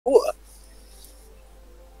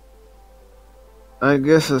I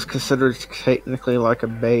guess it's considered technically like a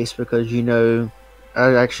base because I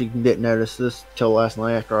actually didn't notice this till last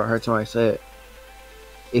night after I heard somebody say it.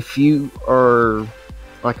 If you are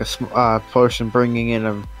like a person bringing in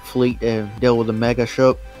a fleet to deal with a mega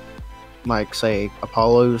ship, like say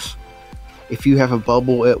Apollo's, if you have a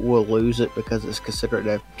bubble, it will lose it because it's considered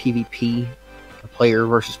a PvP, a player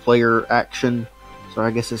versus player action. So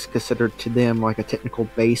I guess it's considered to them like a technical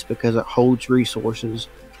base because it holds resources,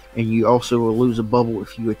 and you also will lose a bubble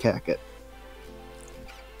if you attack it.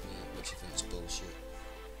 Yeah, which I think's bullshit.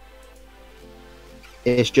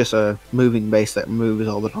 It's just a moving base that moves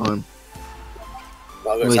all the time.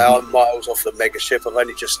 I'm going to say I'm miles off the mega ship. I've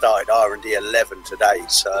only just started R&D 11 today,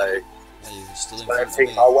 so Still in I don't front of think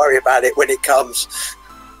me. I'll worry about it when it comes.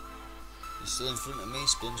 You're still in front of me,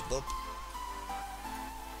 SpongeBob.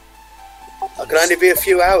 I can only be a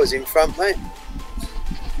few hours in front, mate.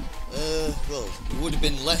 Well, it would have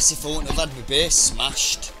been less if I wouldn't have had my base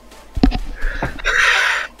smashed.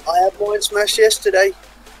 I had mine smashed yesterday.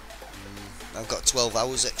 I've got 12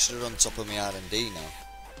 hours extra on top of my R&D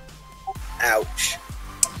now. Ouch.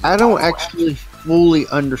 I don't actually fully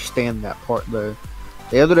understand that part though.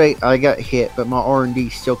 The other day I got hit, but my R&D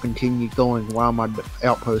still continued going while my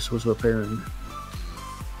outpost was repairing.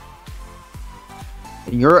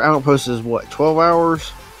 And your outpost is what, 12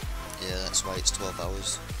 hours? Yeah, that's why it's 12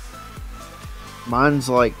 hours. Mine's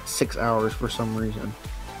like 6 hours for some reason.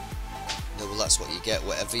 No, well that's what you get.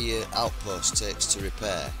 Whatever your outpost takes to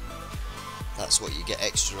repair, that's what you get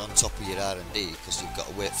extra on top of your R&D, because you've got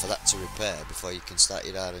to wait for that to repair before you can start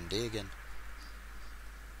your R&D again.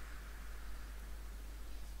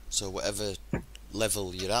 So whatever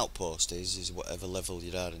level your outpost is whatever level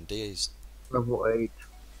your R&D is. Level 8.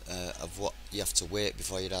 Of what you have to wait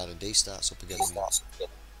before your R&D starts up again.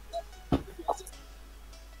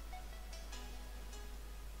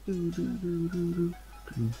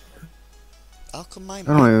 How come my mic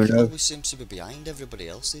always seems to be behind everybody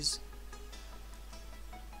else's?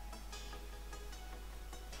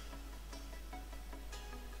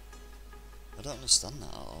 I don't understand that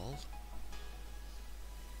at all.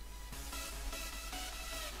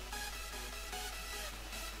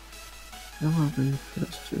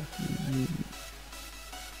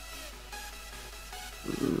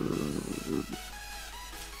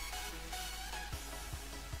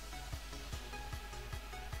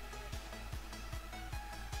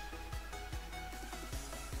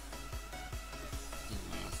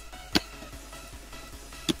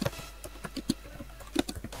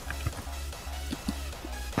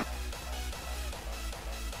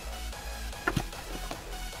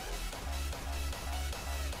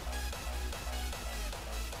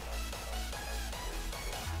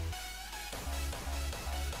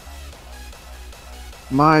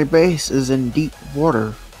 My base is in deep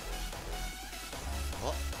water.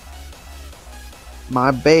 What?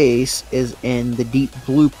 My base is in the deep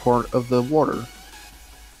blue part of the water.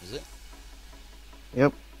 Is it?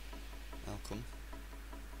 Yep. How come?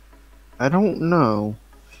 I don't know.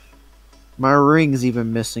 My ring's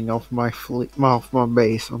even missing off my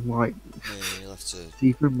base. I'm like, Yeah, you'll have to.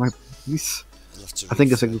 even my base. You'll have to I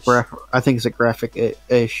think it's a refresh. I think it's a graphic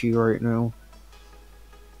issue right now.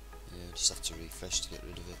 Yeah, just have to refresh to get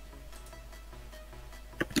rid of it.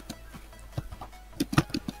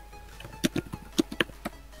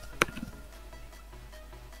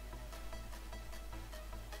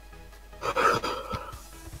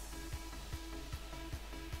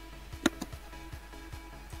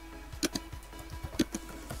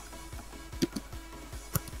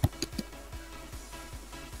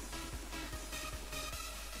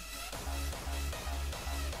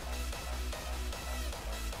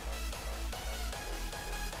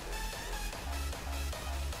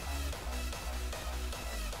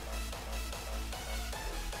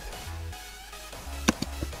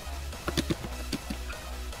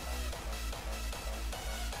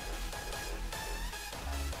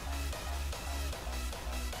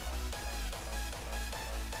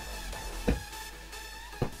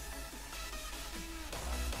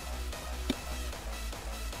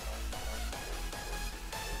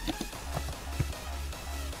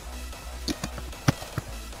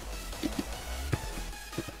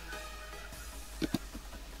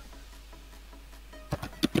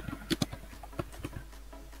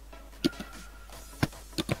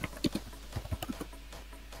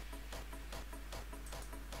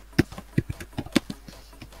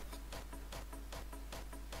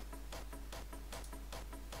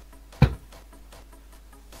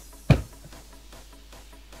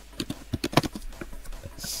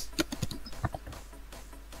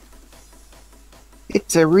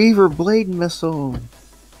 It's a Reaver blade missile.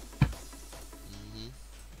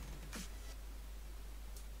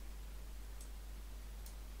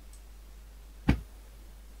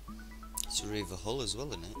 control as well,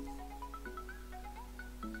 isn't it?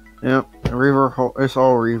 Yep, it's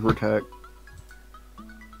all Reaver tech.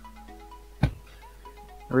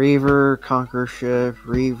 Reaver, Conquer Ship,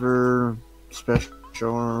 Reaver,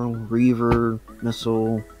 Special, Reaver,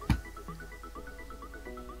 Missile.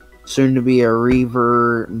 Soon to be a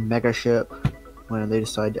Reaver Mega Ship when they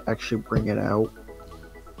decide to actually bring it out.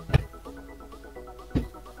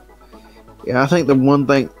 Yeah, I think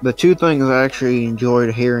the two things I actually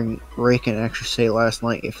enjoyed hearing Raken actually say last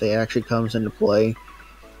night, if they actually comes into play,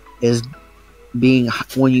 is being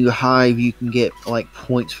when you hive, you can get like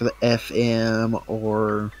points for the FM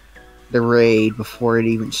or the raid before it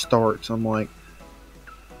even starts. I'm like,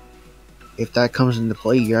 if that comes into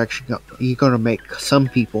play, you're gonna make some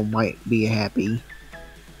people might be happy, and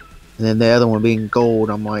then the other one being gold.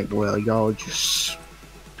 I'm like, well,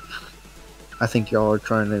 I think y'all are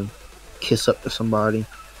trying to kiss up to somebody.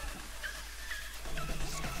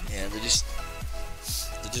 Yeah, they're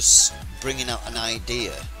just bringing out an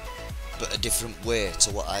idea, but a different way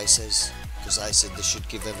to what I says. Because I said they should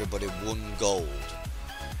give everybody 1 gold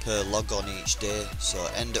per log on each day, so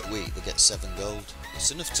end at week they get 7 gold.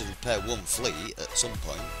 It's enough to repair 1 fleet at some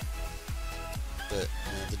point, but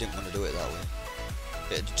they didn't want to do it that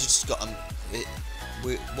way. It just got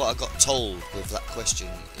what I got told with that question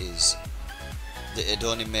is that it'd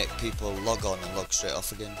only make people log on and log straight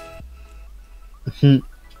off again.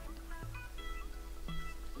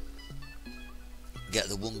 Get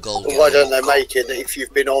the 1 gold. Well, why don't they make it that if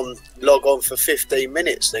you've been on, log on for 15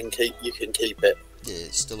 minutes, then you can keep it? Yeah,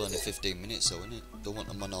 it's still only 15 minutes though, isn't it? Don't want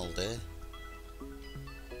them on all day.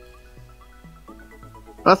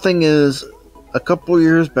 My thing is, a couple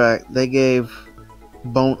years back, they gave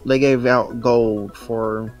out gold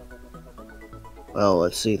for. Well,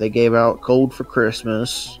 let's see. They gave out gold for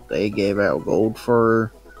Christmas. They gave out gold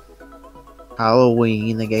for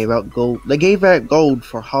Halloween. They gave out gold. They gave out gold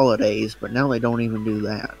for holidays, but now they don't even do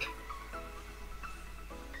that.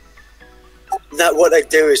 Now what they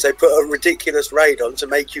do is they put a ridiculous raid on to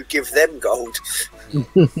make you give them gold. They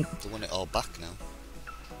want it all back now.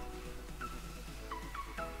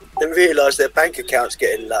 They realise their bank account's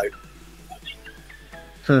getting low.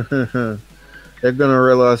 They're gonna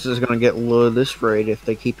realize it's gonna get low this raid if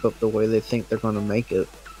they keep up the way they think they're gonna make it.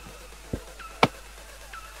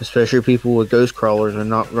 Especially people with ghost crawlers are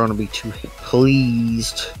not gonna be too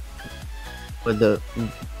pleased with the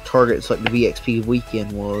targets like the VXP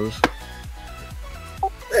weekend was.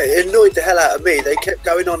 It annoyed the hell out of me. They kept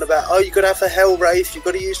going on about, oh, you've got to have a Hell Wraith, you've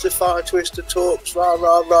got to use the Fire Twister Torps, rah,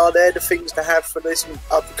 rah, rah. They're the things to have for this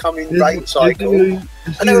upcoming raid cycle. And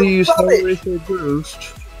they were use Hell rubbish. Wraith or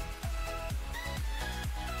Ghost.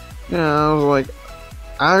 Yeah, I was like,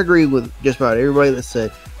 I agree with just about everybody that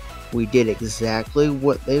said we did exactly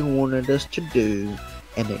what they wanted us to do,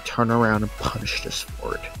 and they turned around and punished us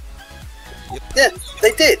for it. Yep. Yeah,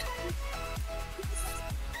 they did.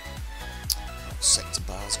 Sector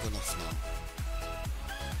bar's gone off now.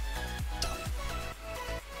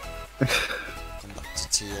 Damn. Come back to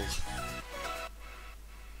teal.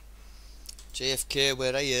 JFK,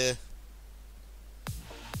 where are you?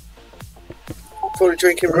 Probably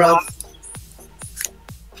drinking rum.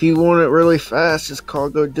 If you want it really fast, just go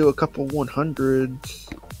do a couple 100s.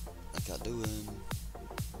 I can't do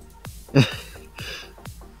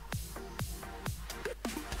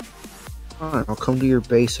Alright, I'll come to your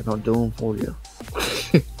base and I'll do them for you.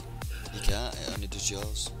 You can't, it only does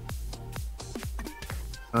yours.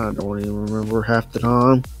 I don't even remember half the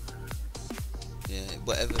time. Yeah,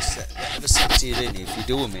 whatever sector you're in, if you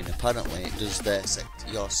do them in, apparently it does their sector,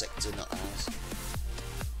 your sector, not ours.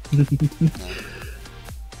 No.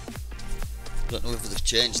 Don't know if they've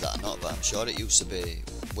changed that or not, but I'm sure it used to be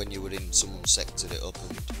when you were in someone's sector it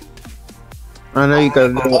opened. I know you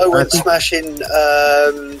got. I went smashing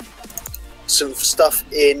some stuff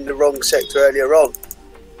in the wrong sector earlier on,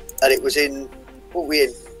 and it was in, what were we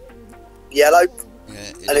in? Yellow,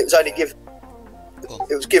 Yeah, and it was only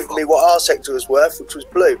giving me what our sector was worth, which was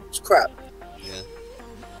blue. It was crap. Yeah,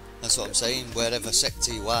 that's what I'm saying. Wherever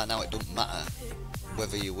sector you are now, it doesn't matter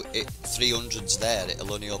whether 300's there.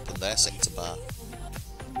 It'll only open their sector bar.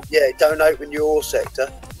 Yeah, it don't open your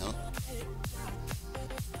sector. No.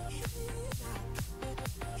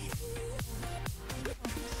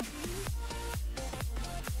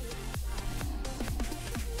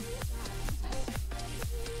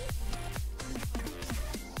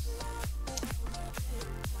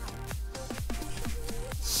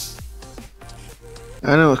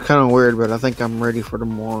 I know it's kind of weird, but I think I'm ready for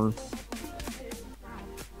tomorrow.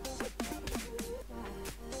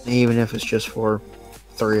 Even if it's just for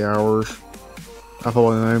 3 hours. I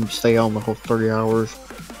probably won't stay on the whole 3 hours.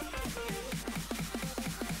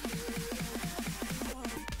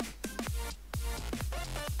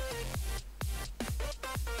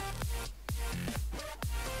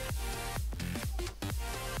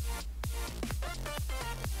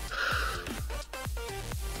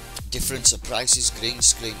 Difference of prices, green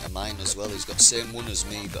screen to mine as well. He's got the same one as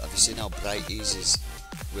me, but have you seen how bright his is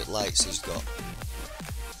with lights he's got?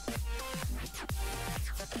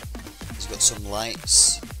 He's got some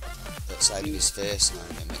lights outside of his face now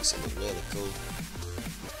and it makes it look really cool.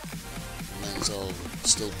 And mine's all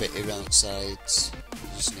still bitty round sides. You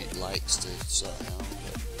just need lights to sort it out,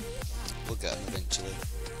 but we'll get them eventually.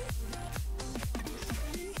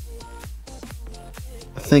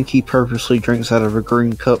 I think he purposely drinks out of a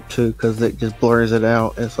green cup too, because it just blurs it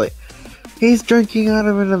out. It's like he's drinking out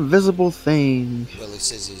of an invisible thing. Well, he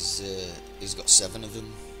says he's got 7 of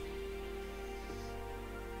them.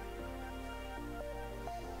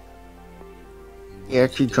 He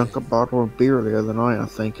actually drank a bottle of beer the other night, I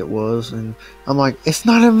think it was, and I'm like, it's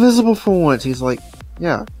not invisible for once. He's like,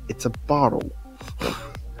 yeah, it's a bottle. Yeah,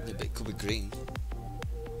 but it could be green.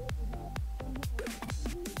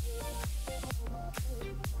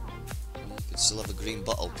 You could still have a green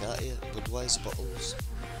bottle, can't you? Budweiser bottles.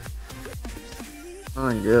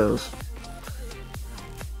 I guess.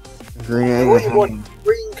 Green egg. What you want?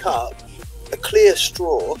 Green cup, a clear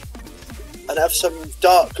straw, and have some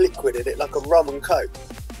dark liquid in it, like a rum and coke.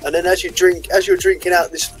 And then as you're drinking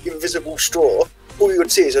out this invisible straw, all you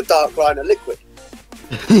would see is a dark line of liquid.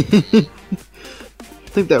 I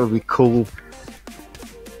think that would be cool.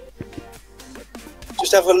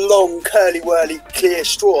 Just have a long, curly, whirly, clear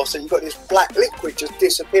straw, so you've got this black liquid just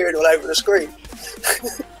disappearing all over the screen.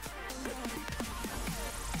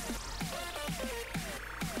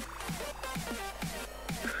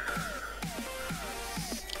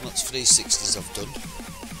 That's 360s I've done.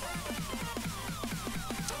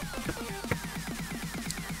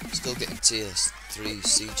 Still getting tier 3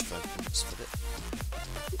 siege fragments for it.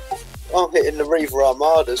 I'm hitting the Reaver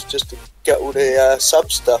Armadas just to get all the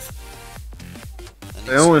sub stuff. And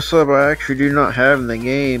The only sub I actually do not have in the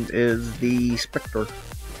game is the Spectre.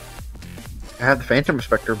 I have the Phantom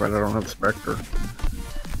Spectre, but I don't have the Spectre.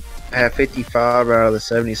 I have 55 out of the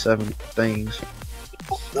 77 things.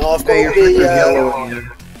 No, I've got Hey, all you're the yellow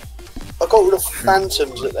again. I got all the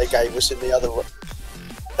phantoms that they gave us in the other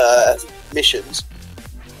missions.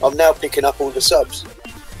 I'm now picking up all the subs.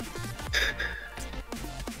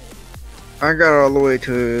 I got all the way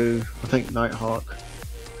to, I think, Nighthawk.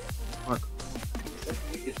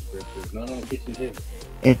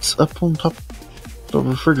 It's up on top of the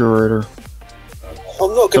refrigerator.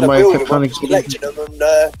 I'm not going to Somebody build kept them, trying I'm to just get collecting them and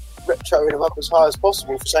retroing them up as high as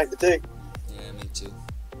possible for something to do. yeah, me too.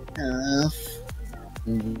 I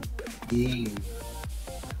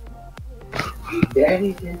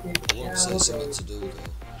won't say something to do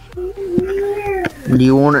though. Do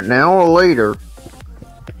you want it now or later?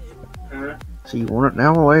 Huh? So you want it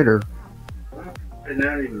now or later? And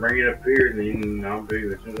now you can bring it up here, and then I'll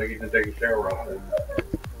do it as soon as I get to take a shower off it.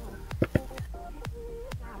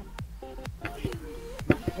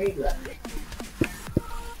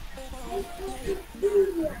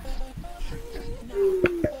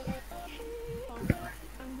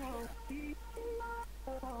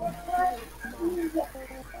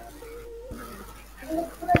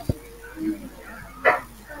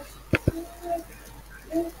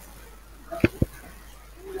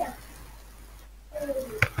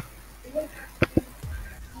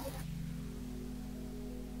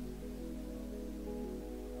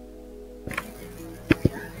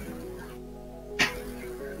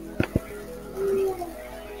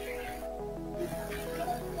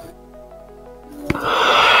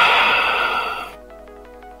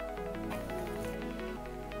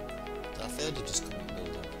 Darth Vader just come in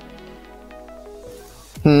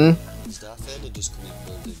building. Is Darth Vader just come in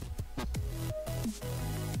building?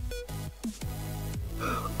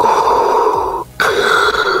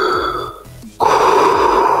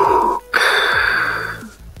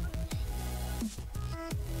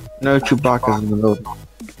 No, Chewbacca's in the building.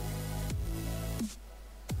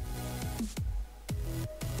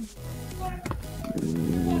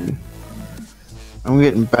 I'm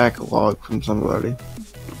getting backlog from somebody.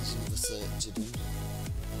 There's another 30 done.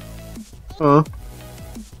 Huh?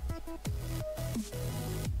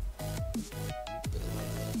 Bit of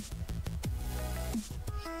lag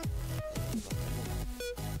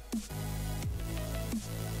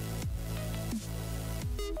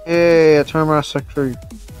there. Hey, I turned my sector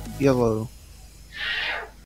yellow.